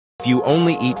If you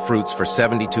only eat fruits for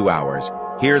 72 hours,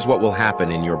 here's what will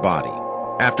happen in your body.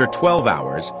 After 12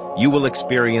 hours, you will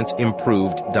experience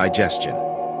improved digestion.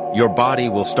 Your body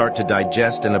will start to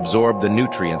digest and absorb the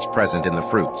nutrients present in the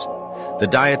fruits. The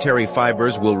dietary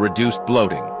fibers will reduce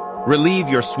bloating, relieve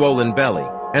your swollen belly,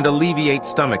 and alleviate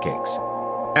stomach aches.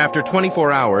 After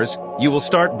 24 hours, you will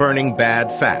start burning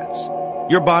bad fats.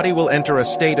 Your body will enter a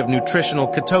state of nutritional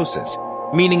ketosis,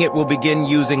 meaning it will begin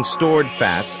using stored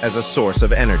fats as a source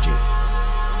of energy.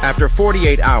 After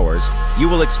 48 hours, you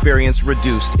will experience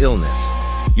reduced illness.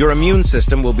 Your immune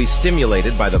system will be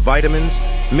stimulated by the vitamins,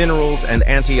 minerals, and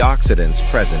antioxidants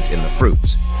present in the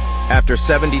fruits. After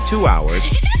 72 hours,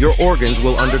 your organs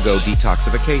will undergo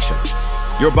detoxification.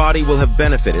 Your body will have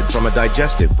benefited from a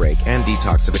digestive break and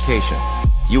detoxification.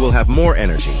 You will have more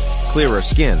energy, clearer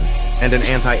skin, and an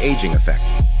anti-aging effect.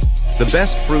 The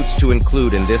best fruits to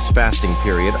include in this fasting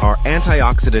period are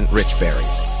antioxidant-rich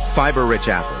berries, fiber-rich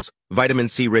apples, vitamin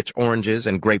C-rich oranges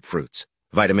and grapefruits,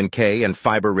 vitamin K and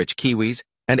fiber-rich kiwis,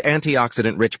 and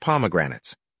antioxidant-rich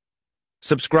pomegranates.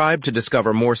 Subscribe to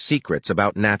discover more secrets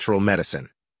about natural medicine.